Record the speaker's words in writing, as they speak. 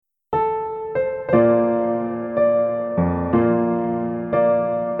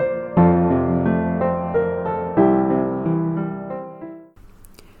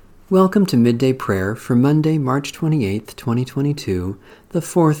Welcome to Midday Prayer for Monday, March 28th, 2022, the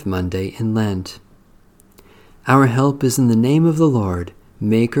fourth Monday in Lent. Our help is in the name of the Lord,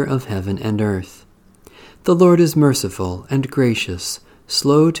 Maker of heaven and earth. The Lord is merciful and gracious,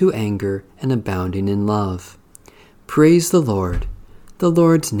 slow to anger and abounding in love. Praise the Lord. The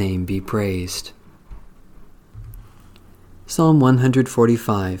Lord's name be praised. Psalm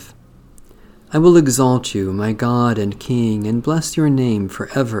 145. I will exalt you, my God and King, and bless your name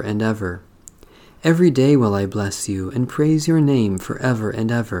forever and ever. Every day will I bless you and praise your name forever and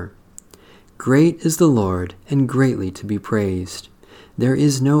ever. Great is the Lord, and greatly to be praised. There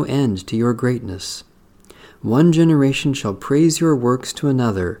is no end to your greatness. One generation shall praise your works to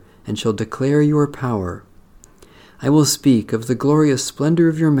another, and shall declare your power. I will speak of the glorious splendor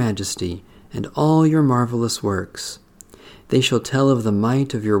of your majesty, and all your marvelous works. They shall tell of the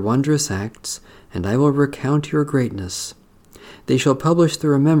might of your wondrous acts, and I will recount your greatness. They shall publish the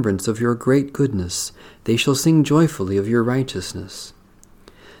remembrance of your great goodness. They shall sing joyfully of your righteousness.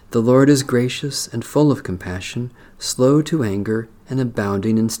 The Lord is gracious and full of compassion, slow to anger, and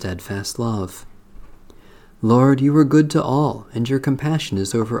abounding in steadfast love. Lord, you are good to all, and your compassion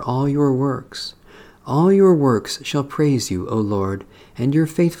is over all your works. All your works shall praise you, O Lord, and your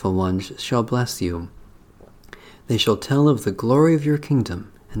faithful ones shall bless you. They shall tell of the glory of your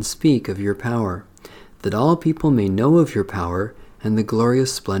kingdom and speak of your power, that all people may know of your power and the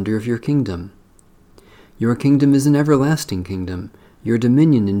glorious splendor of your kingdom. Your kingdom is an everlasting kingdom. Your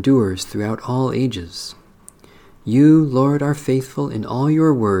dominion endures throughout all ages. You, Lord, are faithful in all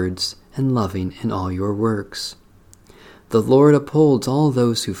your words and loving in all your works. The Lord upholds all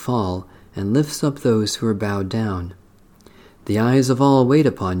those who fall and lifts up those who are bowed down. The eyes of all wait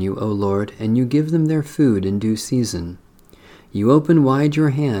upon you, O Lord, and you give them their food in due season. You open wide your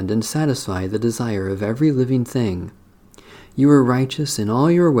hand and satisfy the desire of every living thing. You are righteous in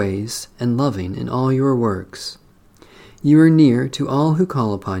all your ways and loving in all your works. You are near to all who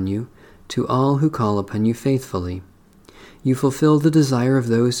call upon you faithfully. You fulfill the desire of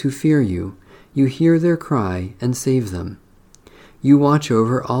those who fear you. You hear their cry and save them. You watch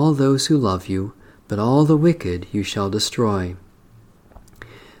over all those who love you, but all the wicked you shall destroy.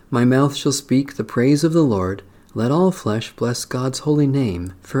 My mouth shall speak the praise of the Lord. Let all flesh bless God's holy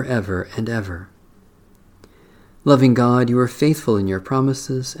name forever and ever. Loving God, you are faithful in your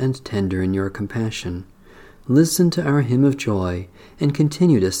promises and tender in your compassion. Listen to our hymn of joy and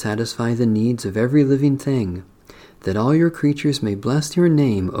continue to satisfy the needs of every living thing, that all your creatures may bless your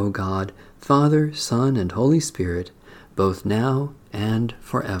name, O God, Father, Son, and Holy Spirit, both now and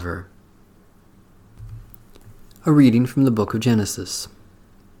forever. A reading from the book of Genesis.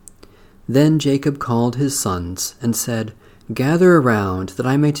 Then Jacob called his sons and said, Gather around, that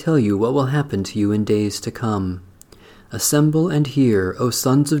I may tell you what will happen to you in days to come. Assemble and hear, O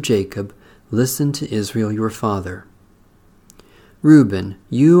sons of Jacob, listen to Israel your father. Reuben,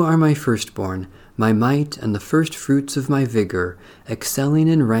 you are my firstborn, my might and the first fruits of my vigor, excelling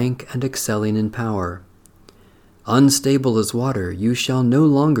in rank and excelling in power. Unstable as water, you shall no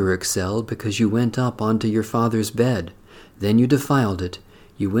longer excel because you went up onto your father's bed. Then you defiled it.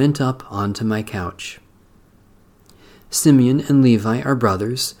 You went up onto my couch. Simeon and Levi are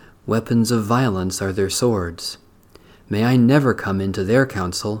brothers. Weapons of violence are their swords. May I never come into their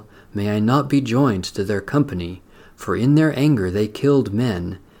council. May I not be joined to their company. For in their anger they killed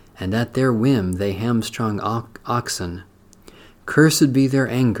men, and at their whim they hamstrung oxen. Cursed be their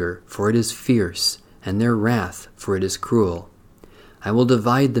anger, for it is fierce, and their wrath, for it is cruel. I will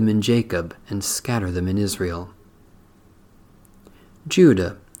divide them in Jacob and scatter them in Israel.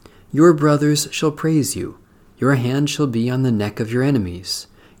 Judah, your brothers shall praise you. Your hand shall be on the neck of your enemies.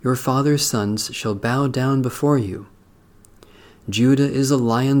 Your father's sons shall bow down before you. Judah is a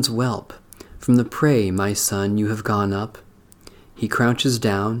lion's whelp. From the prey, my son, you have gone up. He crouches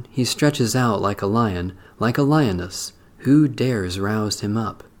down, he stretches out like a lion, like a lioness. Who dares rouse him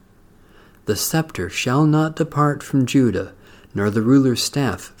up? The scepter shall not depart from Judah, nor the ruler's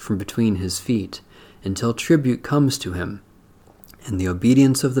staff from between his feet, until tribute comes to him, and the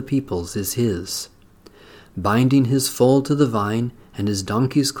obedience of the peoples is his. Binding his foal to the vine, and his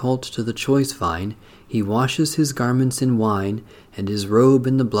donkey's colt to the choice vine, he washes his garments in wine, and his robe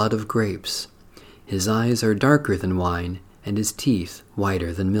in the blood of grapes. His eyes are darker than wine, and his teeth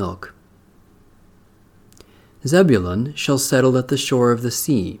whiter than milk. Zebulun shall settle at the shore of the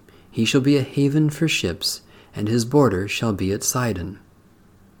sea. He shall be a haven for ships, and his border shall be at Sidon.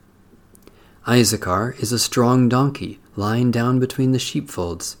 Issachar is a strong donkey, lying down between the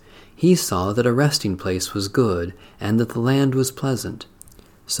sheepfolds. He saw that a resting place was good, and that the land was pleasant.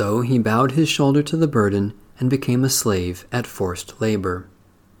 So he bowed his shoulder to the burden, and became a slave at forced labor.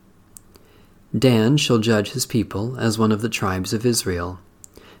 Dan shall judge his people as one of the tribes of Israel.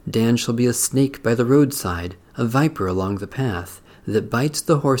 Dan shall be a snake by the roadside, a viper along the path, that bites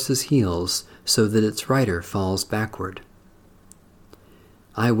the horse's heels so that its rider falls backward.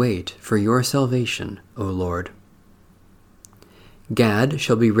 I wait for your salvation, O Lord. Gad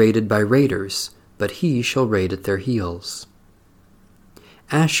shall be raided by raiders, but he shall raid at their heels.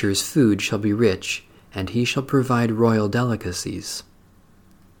 Asher's food shall be rich, and he shall provide royal delicacies.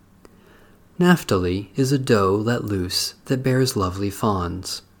 Naphtali is a doe let loose that bears lovely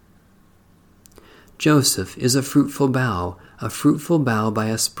fawns. Joseph is a fruitful bough by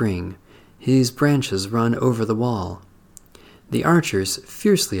a spring. His branches run over the wall. The archers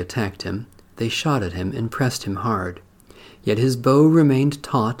fiercely attacked him. They shot at him and pressed him hard. Yet his bow remained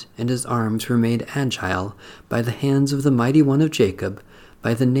taut, and his arms were made agile by the hands of the mighty one of Jacob,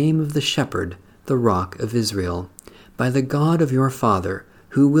 by the name of the shepherd, the rock of Israel, by the God of your father,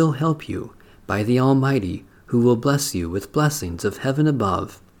 who will help you, by the Almighty, who will bless you with blessings of heaven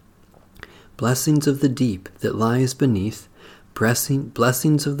above, blessings of the deep that lies beneath,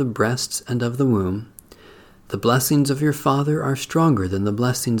 blessings of the breasts and of the womb. The blessings of your father are stronger than the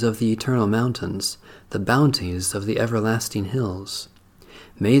blessings of the eternal mountains, the bounties of the everlasting hills.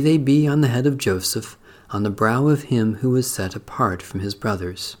 May they be on the head of Joseph, on the brow of him who was set apart from his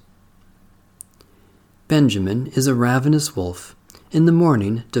brothers. Benjamin is a ravenous wolf, in the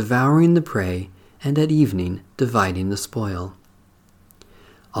morning devouring the prey, and at evening dividing the spoil.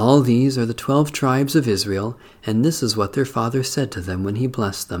 All these are the 12 tribes of Israel, and this is what their father said to them when he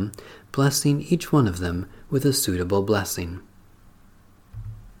blessed them, blessing each one of them with a suitable blessing.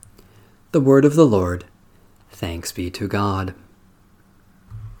 The word of the Lord. Thanks be to God.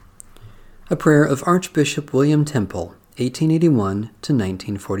 A prayer of Archbishop William Temple, 1881 to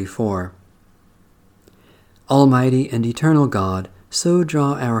 1944. Almighty and eternal God, so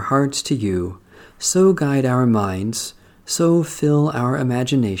draw our hearts to you, so guide our minds, so fill our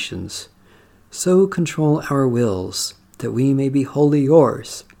imaginations, so control our wills, that we may be wholly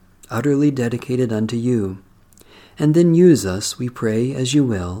yours, utterly dedicated unto you. And then use us, we pray, as you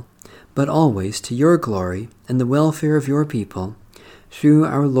will, but always to your glory and the welfare of your people, through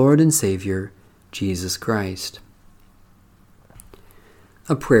our Lord and Savior, Jesus Christ.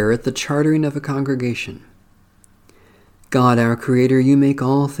 A prayer at the chartering of a congregation. God, our Creator, you make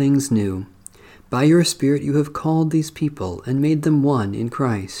all things new. By your Spirit you have called these people and made them one in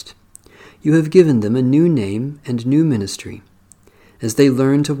Christ. You have given them a new name and new ministry. As they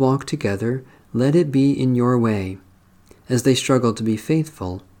learn to walk together, let it be in your way. As they struggle to be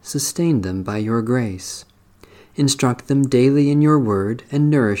faithful, sustain them by your grace. Instruct them daily in your word and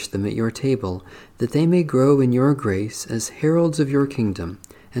nourish them at your table, that they may grow in your grace as heralds of your kingdom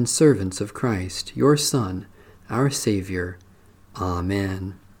and servants of Christ, your Son, our Savior.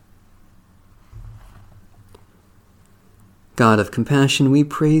 Amen. God of compassion, we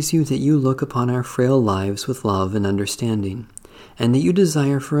praise you that you look upon our frail lives with love and understanding, and that you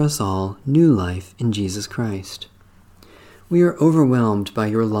desire for us all new life in Jesus Christ. We are overwhelmed by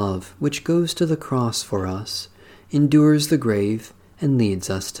your love, which goes to the cross for us, endures the grave, and leads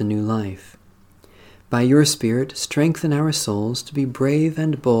us to new life. By your Spirit, strengthen our souls to be brave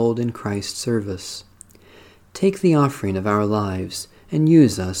and bold in Christ's service. Take the offering of our lives and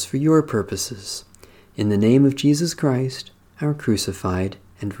use us for your purposes. In the name of Jesus Christ, our crucified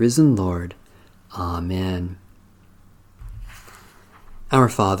and risen Lord. Amen. Our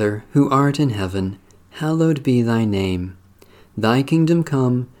Father, who art in heaven, hallowed be thy name. Thy kingdom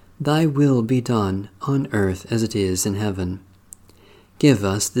come, thy will be done, on earth as it is in heaven. Give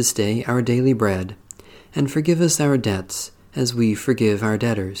us this day our daily bread, and forgive us our debts, as we forgive our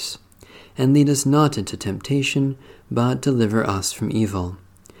debtors. And lead us not into temptation, but deliver us from evil.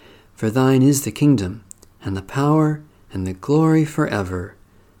 For thine is the kingdom, and the power, and the glory forever.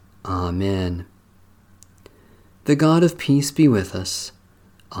 Amen. The God of peace be with us.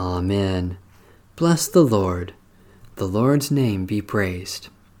 Amen. Bless the Lord. The Lord's name be praised.